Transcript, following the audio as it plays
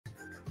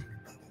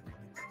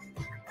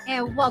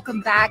And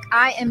welcome back.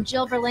 I am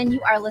Jill Berlin.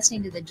 You are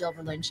listening to the Jill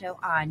Berlin Show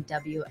on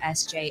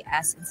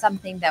WSJS. And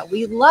something that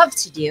we love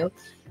to do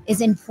is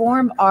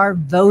inform our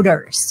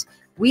voters.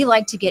 We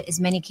like to get as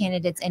many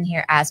candidates in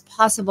here as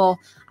possible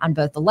on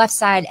both the left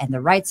side and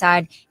the right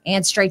side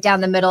and straight down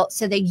the middle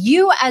so that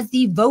you as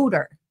the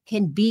voter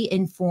can be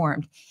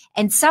informed.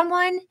 And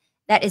someone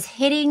that is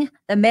hitting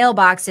the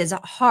mailboxes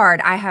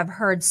hard, I have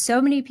heard so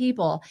many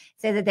people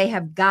say that they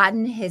have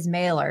gotten his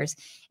mailers,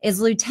 is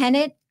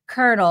Lieutenant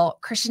Colonel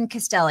Christian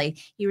Castelli.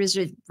 He was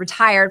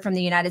retired from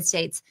the United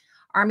States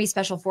Army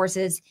Special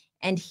Forces,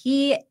 and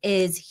he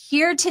is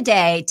here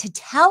today to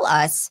tell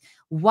us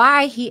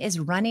why he is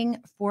running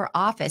for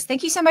office.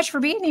 Thank you so much for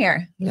being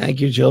here.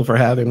 Thank you, Jill, for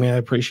having me. I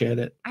appreciate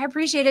it. I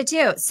appreciate it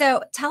too.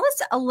 So tell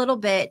us a little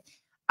bit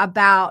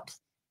about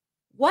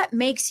what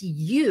makes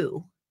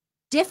you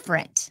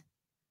different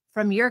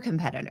from your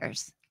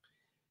competitors.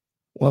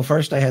 Well,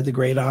 first, I had the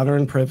great honor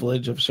and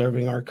privilege of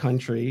serving our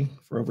country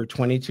for over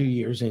 22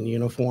 years in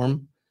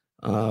uniform.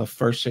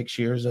 First 6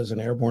 years as an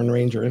Airborne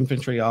Ranger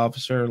Infantry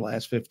officer,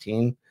 last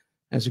 15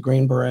 as a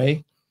Green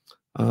Beret.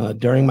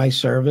 During my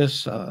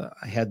service, I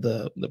had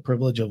the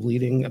privilege of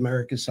leading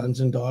America's sons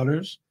and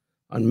daughters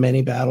on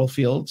many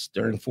battlefields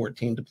during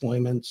 14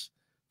 deployments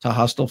to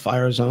hostile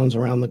fire zones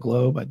around the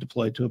globe. I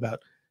deployed to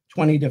about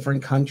 20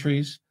 different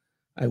countries.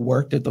 I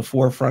worked at the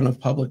forefront of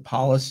public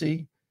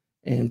policy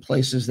in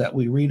places that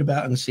we read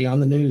about and see on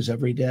the news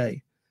every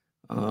day.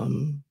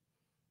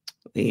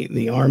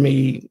 The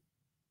Army.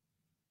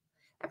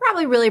 That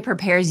probably really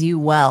prepares you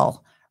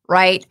well,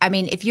 right? I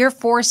mean, if you're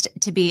forced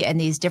to be in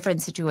these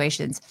different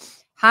situations,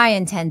 high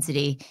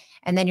intensity,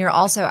 and then you're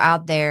also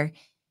out there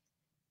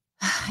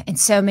in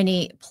so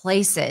many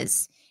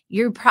places,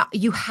 you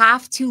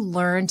have to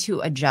learn to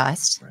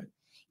adjust. Right.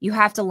 You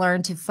have to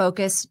learn to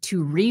focus,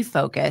 to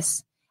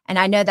refocus. And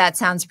I know that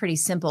sounds pretty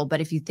simple,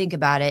 but if you think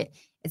about it,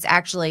 it's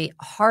actually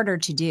harder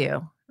to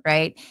do,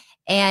 right?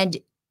 And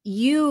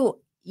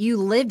you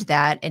lived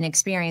that and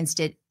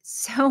experienced it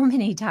so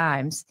many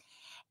times.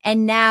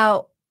 And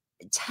now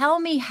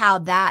tell me how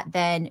that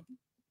then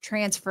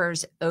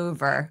transfers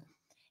over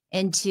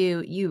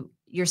into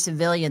your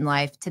civilian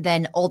life to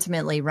then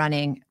ultimately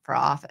running for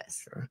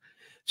office. Sure.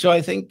 So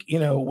I think,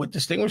 what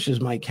distinguishes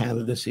my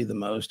candidacy the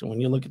most, and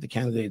when you look at the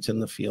candidates in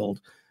the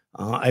field,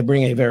 I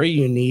bring a very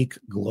unique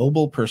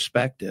global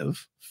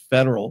perspective,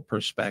 federal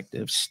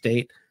perspective,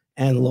 state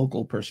and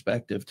local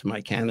perspective to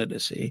my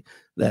candidacy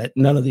that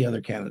none of the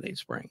other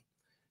candidates bring.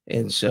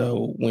 And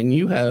so when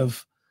you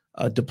have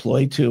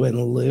deployed to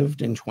and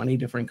lived in 20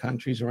 different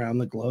countries around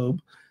the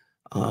globe,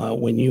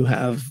 when you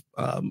have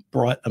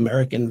brought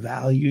American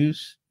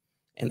values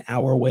and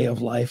our way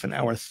of life and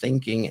our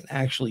thinking and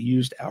actually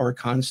used our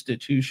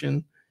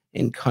Constitution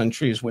in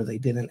countries where they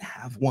didn't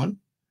have one,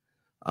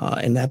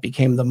 and that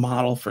became the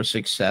model for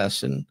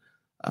success. And,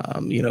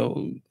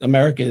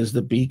 America is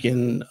the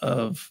beacon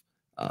of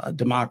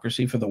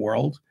democracy for the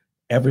world.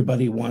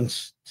 Everybody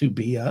wants to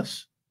be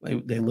us.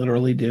 They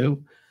literally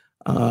do.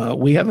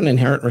 We have an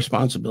inherent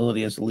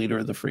responsibility as the leader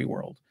of the free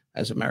world,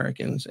 as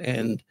Americans.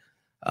 And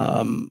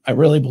I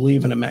really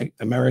believe in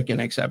American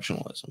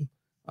exceptionalism,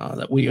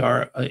 that we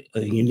are a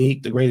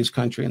unique, the greatest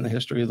country in the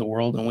history of the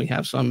world, and we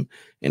have some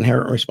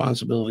inherent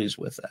responsibilities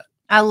with that.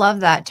 I love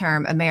that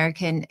term,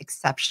 American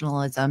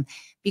exceptionalism,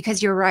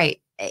 because you're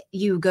right.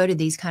 You go to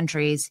these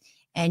countries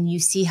and you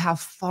see how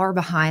far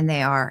behind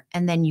they are.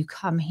 And then you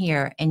come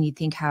here and you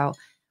think how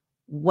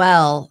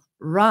well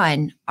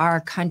run our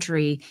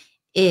country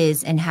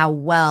is and how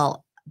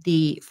well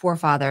the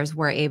forefathers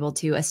were able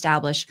to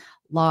establish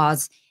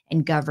laws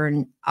and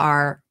govern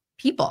our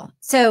people.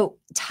 So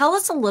tell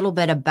us a little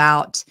bit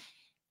about,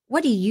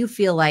 what do you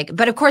feel like?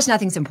 But of course,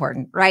 nothing's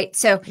important, right?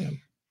 So, yeah.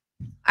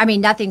 I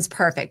mean, nothing's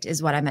perfect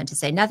is what I meant to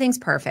say. Nothing's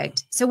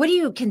perfect. So what do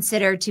you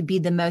consider to be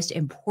the most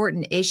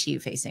important issue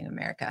facing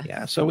America?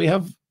 Yeah. So we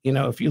have,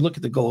 if you look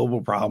at the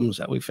global problems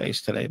that we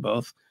face today,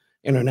 both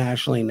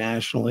internationally,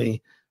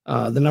 nationally,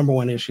 the number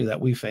one issue that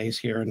we face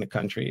here in the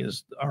country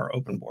is our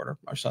open border,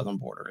 our southern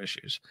border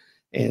issues.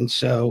 And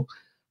so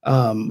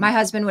my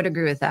husband would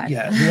agree with that.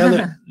 Yeah.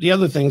 The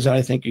other things that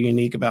I think are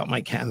unique about my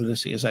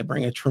candidacy is I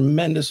bring a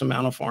tremendous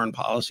amount of foreign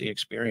policy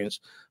experience,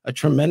 a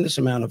tremendous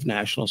amount of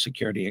national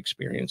security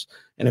experience.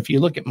 And if you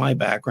look at my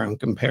background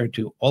compared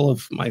to all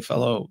of my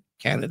fellow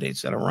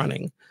candidates that are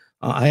running,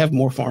 I have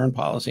more foreign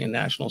policy and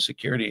national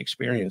security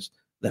experience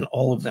than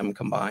all of them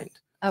combined.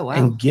 Oh, wow.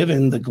 And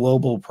given the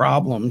global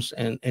problems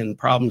and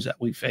problems that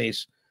we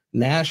face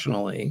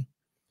nationally,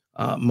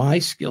 my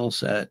skill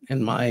set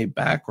and my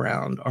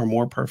background are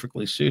more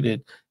perfectly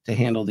suited to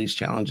handle these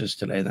challenges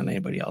today than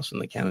anybody else in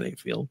the candidate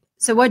field.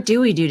 So what do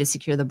we do to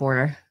secure the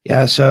border?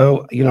 Yeah,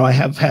 so, I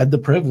have had the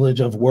privilege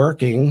of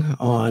working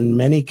on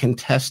many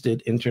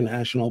contested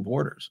international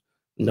borders.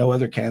 No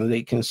other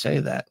candidate can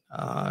say that.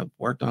 I've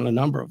worked on a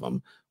number of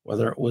them,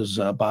 whether it was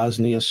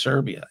Bosnia,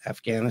 Serbia,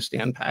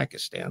 Afghanistan,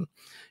 Pakistan.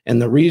 And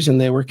the reason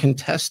they were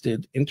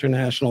contested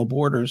international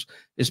borders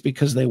is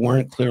because they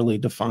weren't clearly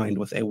defined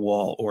with a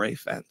wall or a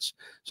fence.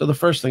 So the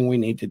first thing we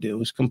need to do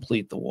is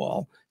complete the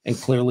wall and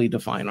clearly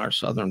define our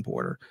southern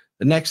border.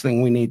 The next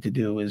thing we need to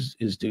do is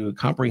do a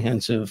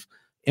comprehensive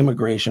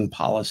immigration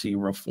policy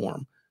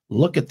reform.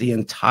 Look at the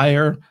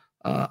entire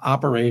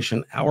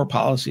operation, our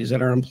policies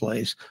that are in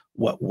place,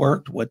 what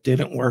worked, what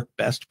didn't work,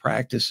 best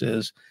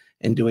practices,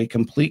 and do a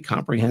complete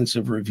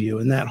comprehensive review.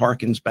 And that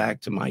harkens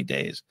back to my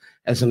days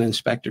as an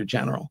inspector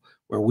general,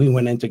 where we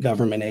went into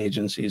government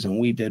agencies and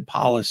we did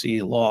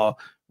policy, law,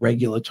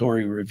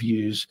 regulatory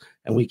reviews,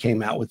 and we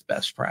came out with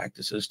best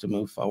practices to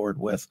move forward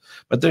with.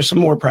 But there's some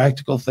more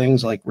practical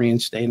things like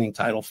reinstating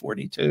Title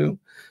 42,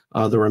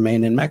 the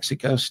Remain in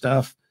Mexico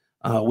stuff.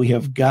 We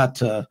have got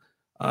to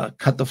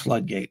cut the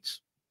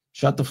floodgates,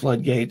 shut the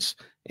floodgates,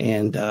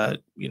 and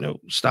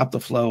stop the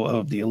flow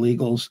of the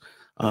illegals.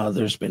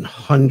 There's been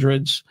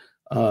hundreds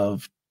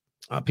of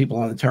people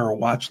on the terror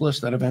watch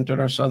list that have entered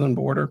our southern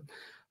border.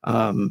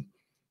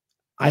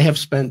 I have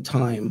spent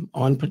time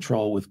on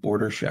patrol with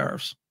border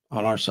sheriffs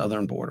on our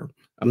southern border.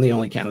 I'm the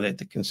only candidate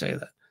that can say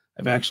that.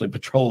 I've actually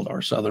patrolled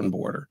our southern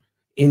border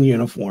in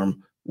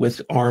uniform with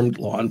armed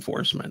law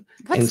enforcement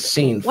and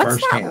seen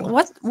firsthand.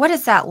 What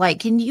is that like?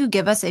 Can you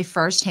give us a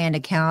firsthand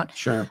account?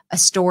 Sure. A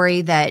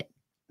story that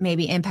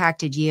maybe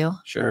impacted you?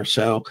 Sure.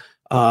 So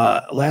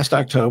last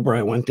October,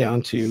 I went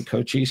down to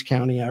Cochise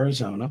County,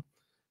 Arizona.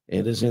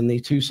 It is in the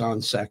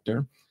Tucson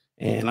sector.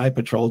 And I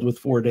patrolled with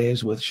 4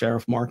 days with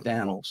Sheriff Mark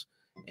Daniels.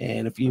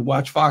 And if you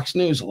watch Fox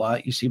News a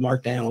lot, you see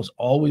Mark Daniels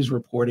always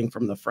reporting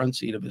from the front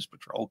seat of his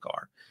patrol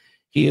car.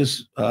 He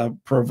is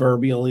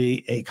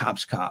proverbially a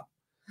cop's cop.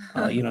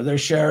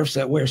 There's sheriffs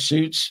that wear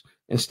suits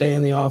and stay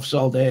in the office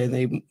all day, and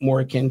they more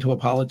akin to a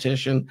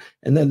politician.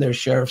 And then there's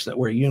sheriffs that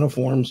wear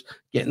uniforms,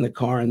 get in the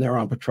car, and they're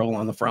on patrol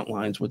on the front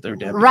lines with their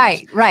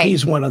deputies. Right.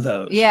 He's one of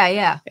those.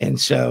 Yeah. And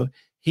so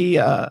he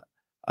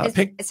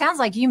it sounds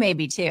like you may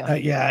be too.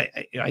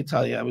 I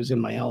tell you, I was in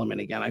my element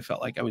again. I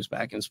felt like I was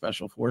back in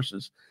Special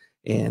Forces.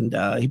 And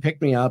he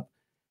picked me up,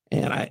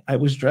 and I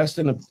was dressed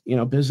in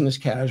a business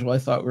casual. I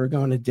thought we were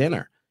going to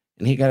dinner.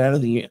 And he got out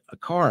of the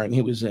car, and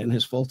he was in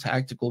his full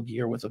tactical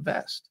gear with a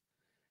vest.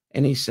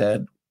 And he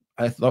said,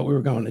 I thought we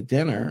were going to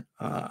dinner.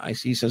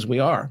 He says, we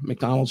are.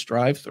 McDonald's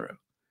drive-thru.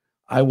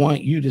 I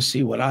want you to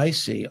see what I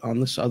see on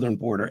the southern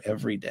border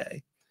every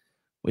day.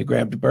 We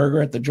grabbed a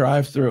burger at the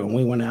drive-thru, and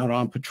we went out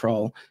on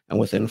patrol. And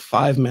within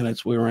 5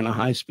 minutes, we were in a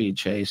high-speed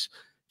chase,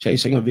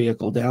 chasing a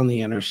vehicle down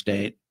the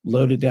interstate,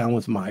 loaded down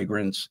with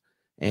migrants.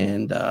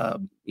 And,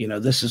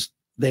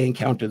 they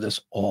encounter this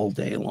all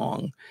day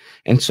long.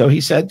 And so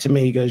he said to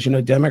me, he goes,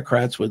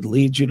 Democrats would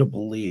lead you to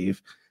believe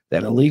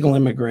that illegal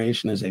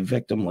immigration is a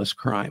victimless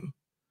crime.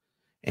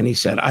 And he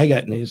said, I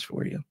got news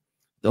for you.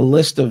 The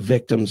list of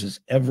victims is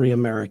every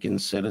American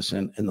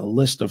citizen, and the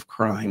list of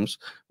crimes,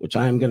 which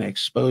I'm going to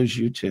expose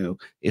you to,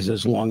 is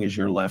as long as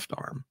your left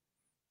arm.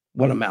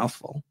 What a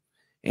mouthful.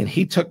 And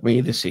he took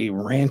me to see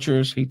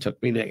ranchers. He took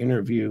me to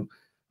interview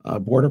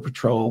Border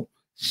Patrol,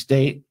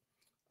 state,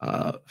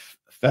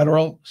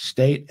 federal,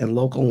 state, and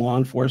local law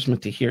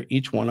enforcement to hear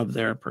each one of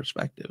their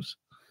perspectives.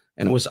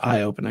 And it was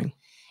eye-opening.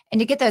 And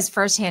to get those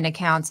firsthand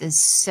accounts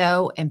is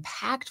so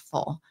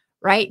impactful,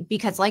 right?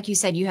 Because like you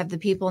said, you have the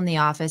people in the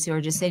office who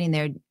are just sitting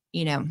there,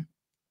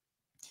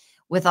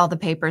 with all the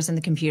papers and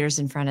the computers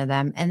in front of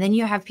them. And then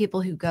you have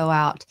people who go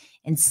out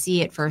and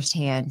see it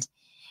firsthand.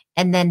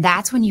 And then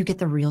that's when you get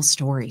the real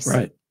stories.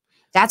 Right.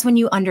 That's when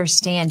you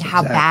understand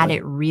how bad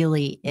it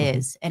really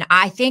is. And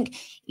I think,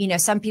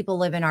 some people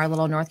live in our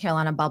little North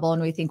Carolina bubble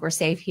and we think we're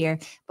safe here,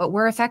 but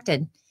we're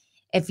affected.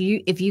 If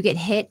you get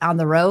hit on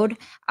the road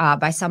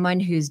by someone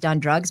who's done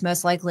drugs,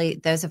 most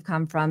likely those have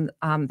come from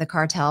the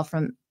cartel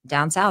from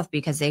down south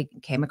because they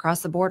came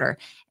across the border.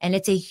 And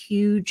it's a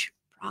huge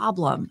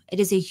problem. It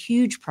is a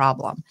huge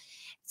problem.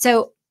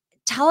 So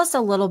tell us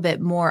a little bit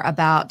more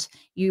about,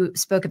 you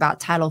spoke about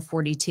Title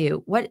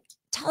 42.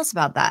 Tell us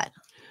about that.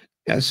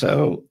 Yeah,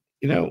 so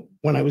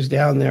when I was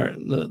down there,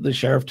 the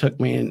sheriff took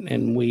me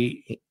and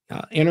we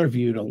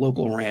interviewed a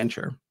local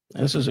rancher.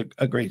 This is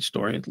a great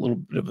story. It's a little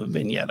bit of a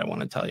vignette I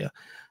want to tell you.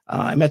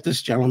 I met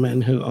this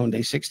gentleman who owned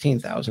a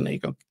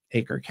 16,000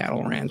 acre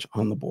cattle ranch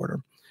on the border.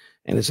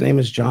 And his name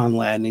is John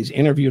Ladd. And he's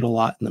interviewed a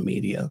lot in the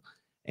media.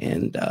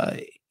 And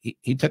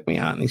he took me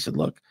out and he said,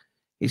 look,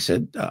 he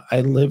said,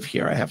 I live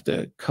here. I have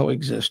to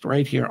coexist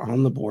right here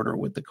on the border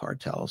with the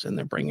cartels. And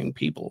they're bringing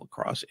people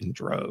across in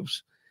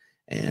droves.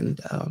 And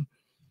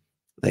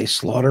they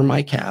slaughter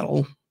my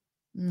cattle.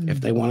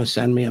 If they want to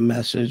send me a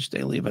message,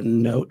 they leave a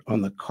note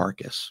on the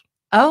carcass.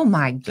 Oh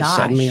my gosh.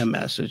 To send me a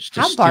message.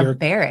 How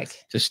barbaric.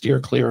 To steer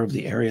clear of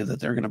the area that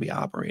they're going to be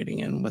operating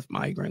in with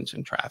migrants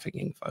and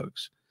trafficking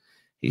folks.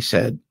 He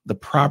said the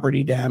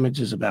property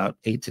damage is about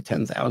 $8,000 to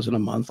 $10,000 a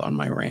month on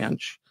my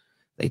ranch.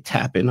 They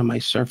tap into my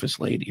surface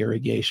laid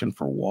irrigation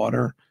for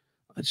water,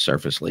 a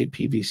surface laid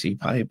PVC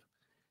pipe.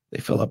 They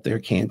fill up their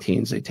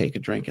canteens, they take a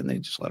drink, and they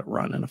just let it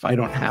run. And if I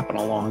don't happen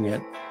along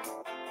it,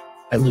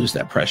 I lose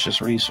that precious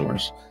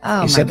resource.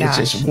 Oh, he said my gosh.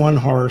 It's just one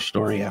horror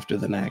story after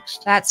the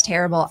next. That's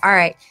terrible. All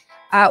right.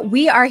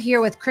 We are here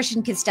with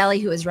Christian Castelli,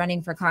 who is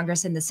running for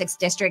Congress in the 6th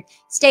District.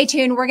 Stay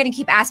tuned. We're going to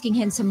keep asking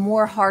him some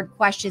more hard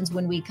questions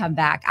when we come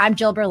back. I'm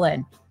Jill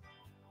Berlin.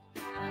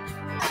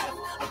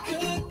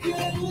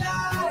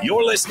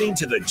 You're listening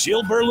to The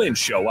Jill Berlin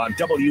Show on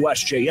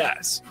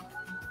WSJS.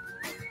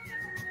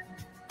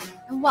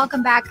 And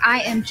welcome back.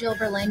 I am Jill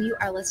Berlin. You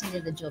are listening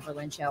to The Jill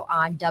Berlin Show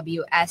on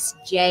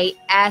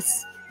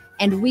WSJS.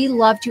 And we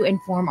love to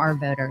inform our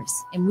voters.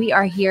 And we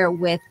are here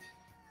with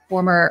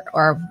former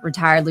or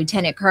retired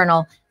Lieutenant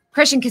Colonel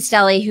Christian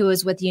Castelli, who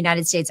is with the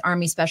United States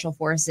Army Special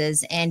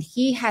Forces. And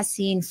he has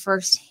seen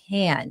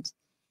firsthand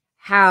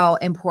how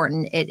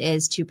important it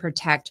is to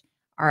protect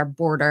our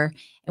border.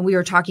 And we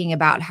were talking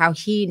about how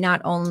he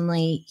not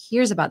only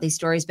hears about these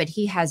stories, but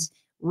he has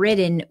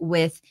ridden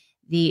with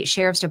the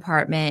sheriff's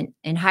department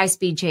in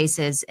high-speed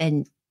chases,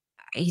 and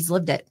he's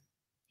lived it.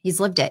 He's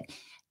lived it.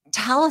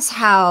 Tell us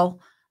how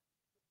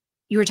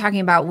you were talking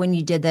about when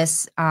you did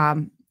this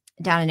down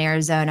in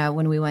Arizona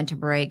when we went to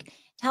break.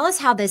 Tell us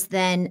how this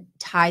then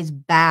ties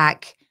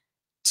back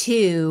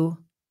to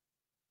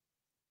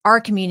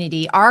our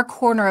community, our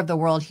corner of the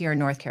world here in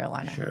North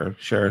Carolina.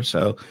 Sure.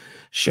 So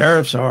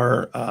sheriffs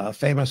are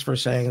famous for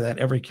saying that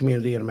every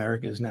community in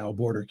America is now a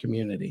border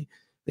community.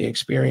 They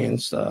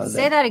experience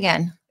say that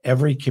again.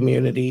 Every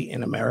community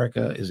in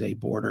America is a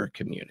border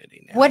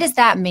community now. What does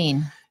that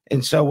mean?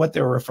 And so what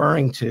they're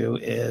referring to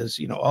is,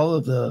 all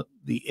of the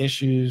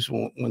issues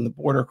when the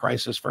border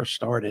crisis first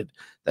started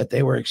that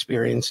they were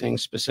experiencing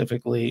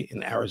specifically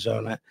in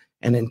Arizona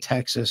and in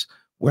Texas.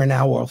 We're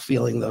now all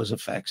feeling those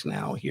effects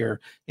now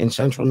here in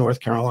central North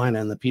Carolina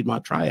and the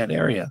Piedmont Triad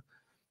area.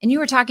 And you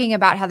were talking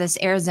about how this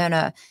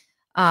Arizona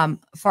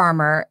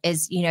farmer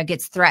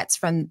gets threats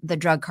from the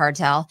drug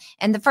cartel.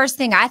 And the first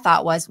thing I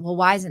thought was, well,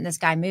 why isn't this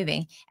guy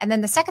moving? And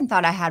then the second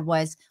thought I had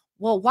was,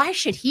 well, why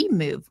should he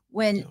move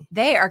when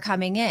they are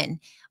coming in?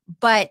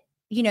 But,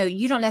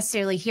 you don't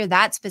necessarily hear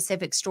that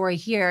specific story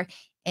here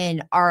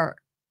in our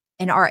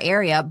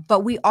area,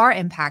 but we are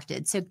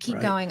impacted. So keep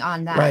going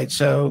on that. Right.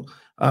 So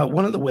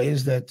one of the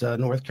ways that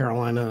North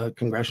Carolina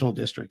Congressional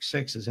District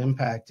 6 is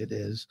impacted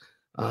is,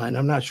 and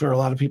I'm not sure a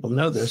lot of people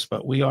know this,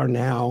 but we are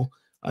now,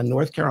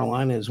 North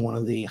Carolina is one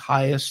of the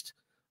highest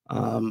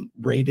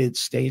rated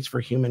states for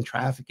human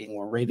trafficking.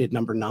 We're rated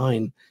number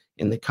 9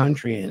 in the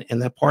country.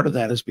 And that part of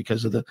that is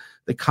because of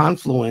the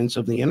confluence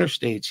of the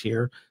interstates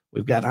here.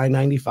 We've got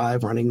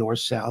I-95 running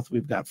north-south.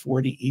 We've got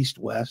 40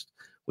 east-west.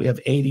 We have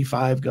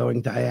 85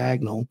 going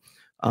diagonal.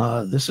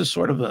 This is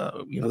sort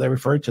of they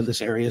refer to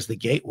this area as the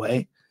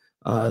gateway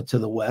to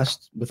the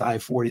west with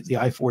I-40, the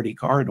I-40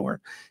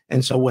 corridor.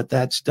 And so what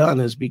that's done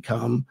is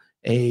become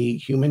a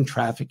human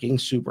trafficking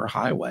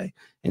superhighway.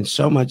 And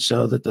so much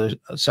so that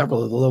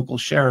several of the local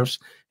sheriffs,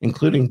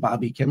 including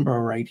Bobby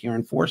Kimbrough right here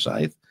in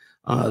Forsyth,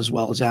 as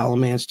well as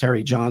Alamance,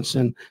 Terry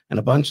Johnson, and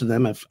a bunch of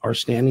them are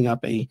standing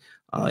up a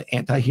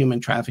anti-human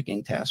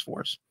trafficking task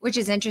force. Which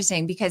is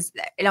interesting because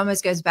it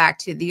almost goes back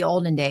to the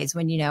olden days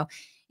when,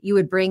 you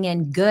would bring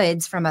in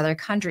goods from other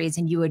countries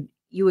and you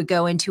would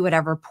go into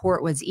whatever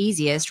port was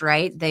easiest,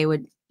 right? They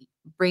would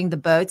bring the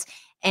boats.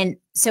 And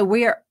so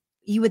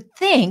you would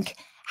think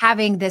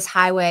having this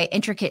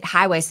intricate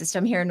highway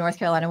system here in North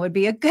Carolina would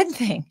be a good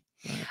thing.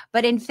 Right.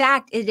 But in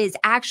fact, it is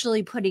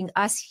actually putting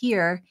us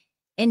here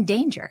in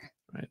danger.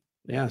 Right.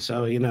 Yeah.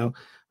 So,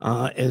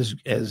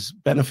 as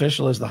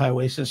beneficial as the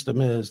highway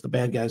system is, the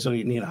bad guys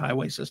don't need a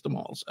highway system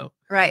also.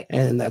 Right.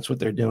 And that's what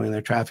they're doing.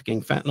 They're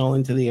trafficking fentanyl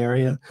into the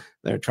area.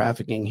 They're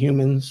trafficking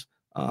humans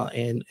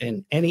and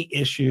any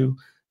issue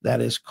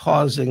that is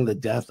causing the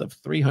death of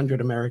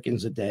 300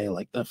 Americans a day,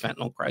 like the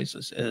fentanyl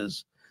crisis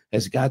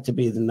has got to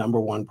be the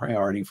number one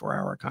priority for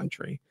our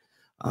country.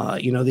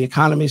 The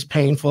economy is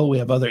painful. We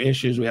have other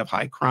issues. We have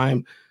high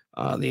crime.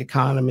 The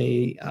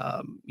economy,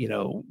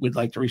 we'd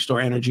like to restore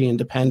energy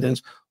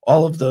independence.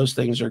 All of those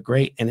things are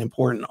great and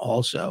important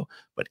also.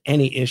 But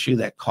any issue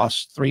that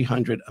costs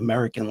 300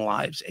 American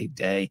lives a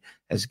day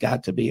has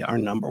got to be our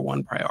number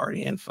one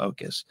priority and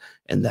focus.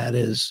 And that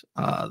is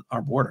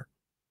our border.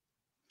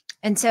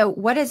 And so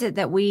what is it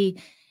that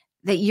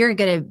you're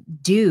going to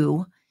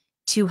do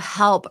to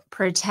help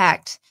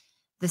protect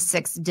the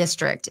 6th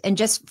district? And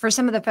just for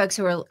some of the folks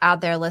who are out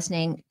there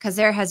listening, because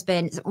there has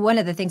been one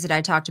of the things that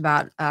I talked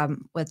about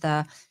with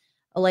a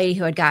lady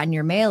who had gotten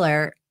your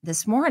mailer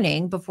this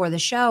morning before the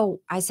show,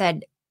 I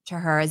said to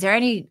her, is there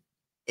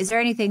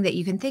anything that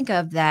you can think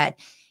of that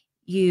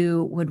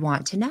you would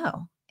want to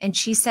know? And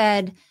she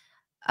said,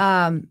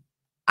 I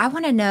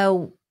want to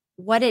know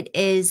what it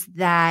is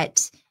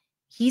that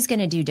he's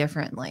going to do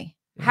differently.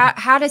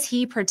 How does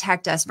he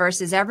protect us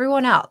versus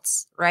everyone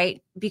else,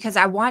 right? Because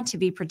I want to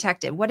be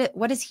protected.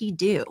 What does he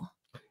do?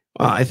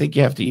 Well, I think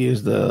you have to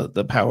use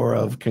the power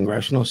of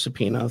congressional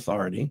subpoena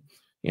authority.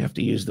 You have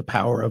to use the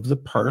power of the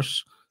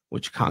purse,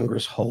 which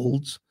Congress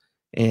holds.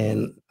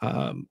 And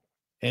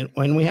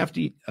when we have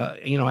to,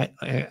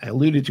 I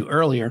alluded to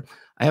earlier,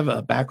 I have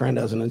a background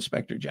as an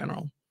inspector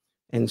general.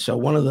 And so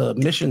one of the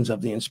missions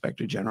of the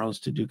inspector general is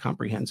to do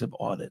comprehensive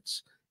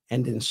audits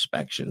and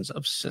inspections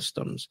of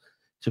systems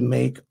to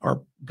make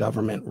our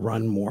government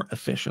run more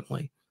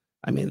efficiently.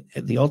 I mean,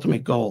 the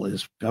ultimate goal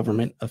is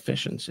government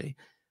efficiency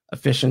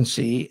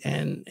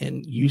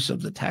and use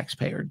of the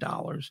taxpayer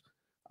dollars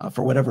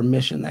for whatever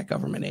mission that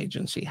government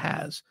agency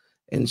has.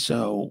 And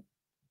so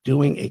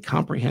doing a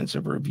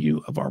comprehensive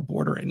review of our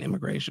border and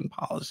immigration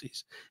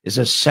policies is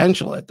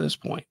essential at this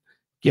point,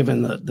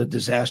 given the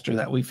disaster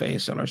that we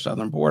face on our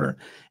southern border.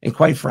 And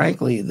quite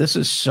frankly, this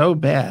is so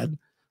bad,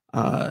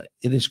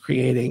 it is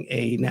creating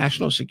a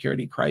national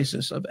security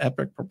crisis of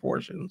epic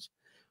proportions.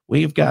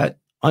 We've got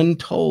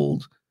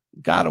untold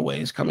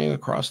gotaways coming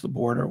across the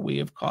border. We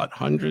have caught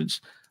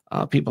hundreds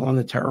of people on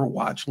the terror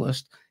watch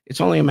list.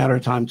 It's only a matter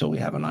of time until we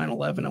have a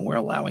 9/11, and we're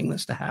allowing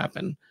this to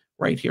happen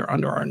right here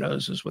under our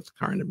noses with the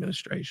current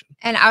administration.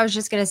 And I was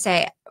just going to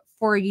say,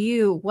 for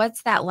you,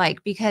 what's that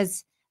like?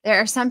 Because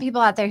there are some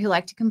people out there who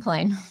like to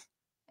complain,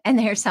 and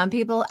there are some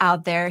people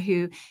out there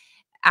who,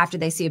 after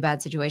they see a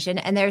bad situation,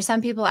 and there are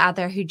some people out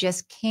there who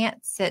just can't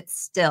sit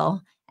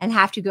still and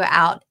have to go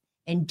out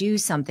and do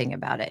something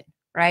about it,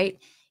 right?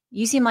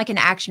 You seem like an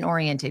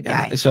action-oriented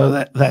guy. Yeah,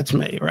 so that's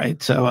me,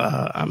 right? So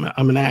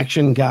I'm an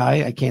action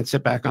guy. I can't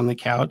sit back on the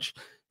couch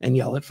and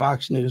yell at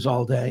Fox News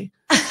all day.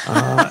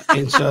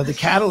 And so the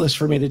catalyst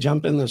for me to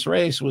jump in this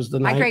race was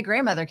my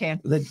great-grandmother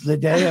can. The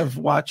day of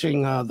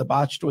watching the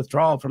botched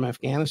withdrawal from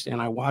Afghanistan.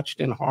 I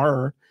watched in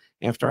horror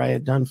after I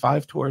had done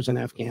 5 tours in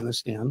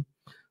Afghanistan,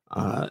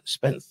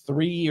 spent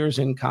 3 years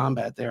in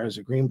combat there as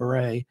a Green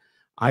Beret.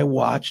 I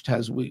watched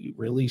as we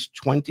released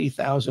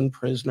 20,000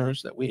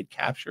 prisoners that we had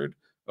captured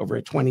over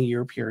a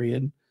 20-year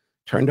period,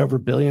 turned over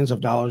billions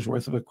of dollars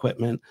worth of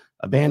equipment,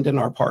 abandoned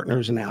our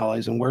partners and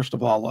allies, and worst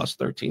of all, lost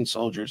 13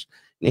 soldiers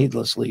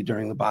needlessly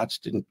during the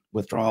botched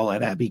withdrawal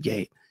at Abbey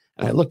Gate.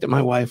 And I looked at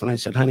my wife and I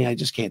said, honey, I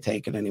just can't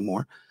take it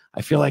anymore.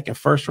 I feel like a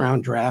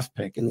first-round draft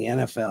pick in the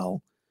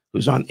NFL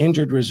who's on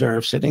injured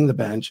reserve, sitting the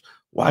bench,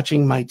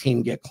 watching my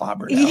team get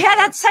clobbered out. Yeah,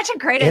 that's such a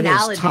great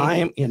analogy. It is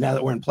time, now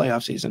that we're in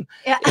playoff season,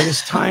 it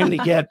is time to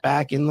get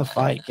back in the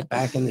fight, get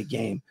back in the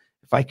game.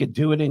 If I could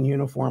do it in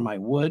uniform, I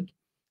would.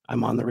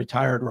 I'm on the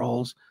retired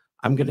rolls.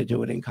 I'm going to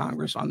do it in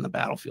Congress on the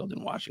battlefield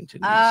in Washington,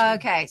 D.C.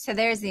 Okay, so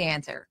there's the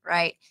answer,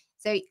 right?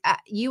 So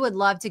you would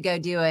love to go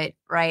do it,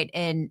 right,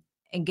 and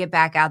get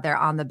back out there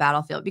on the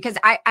battlefield, because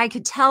I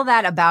could tell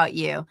that about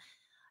you,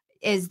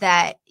 is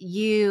that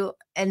you,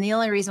 and the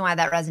only reason why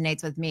that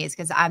resonates with me is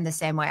because I'm the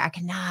same way. I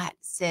cannot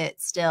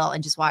sit still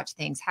and just watch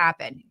things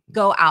happen.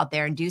 Go out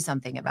there and do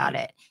something about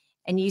it.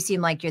 And you seem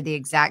like you're the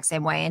exact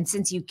same way. And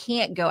since you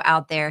can't go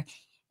out there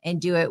and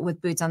do it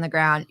with boots on the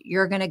ground,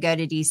 you're going to go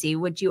to DC,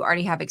 which you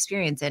already have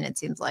experience in, it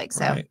seems like.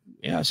 So, right.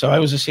 Yeah. So I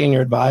was a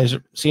senior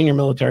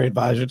military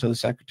advisor to the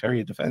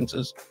Secretary of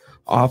Defense's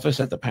office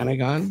at the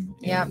Pentagon.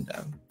 Yeah.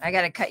 I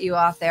got to cut you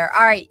off there.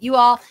 All right. You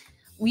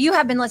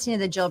have been listening to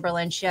the Jill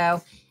Berlin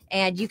Show,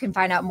 and you can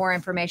find out more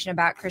information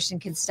about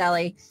Christian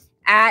Castelli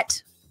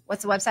at,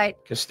 what's the website?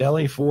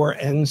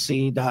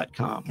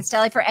 Castelli4nc.com.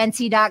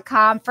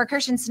 Castelli4nc.com. For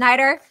Christian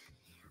Snyder,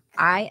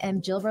 I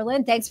am Jill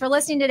Berlin. Thanks for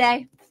listening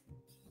today.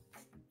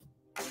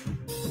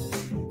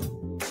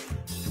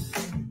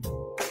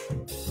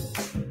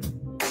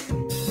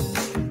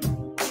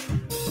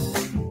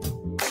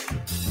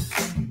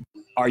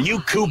 Are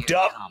you cooped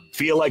up?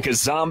 Feel like a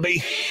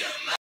zombie?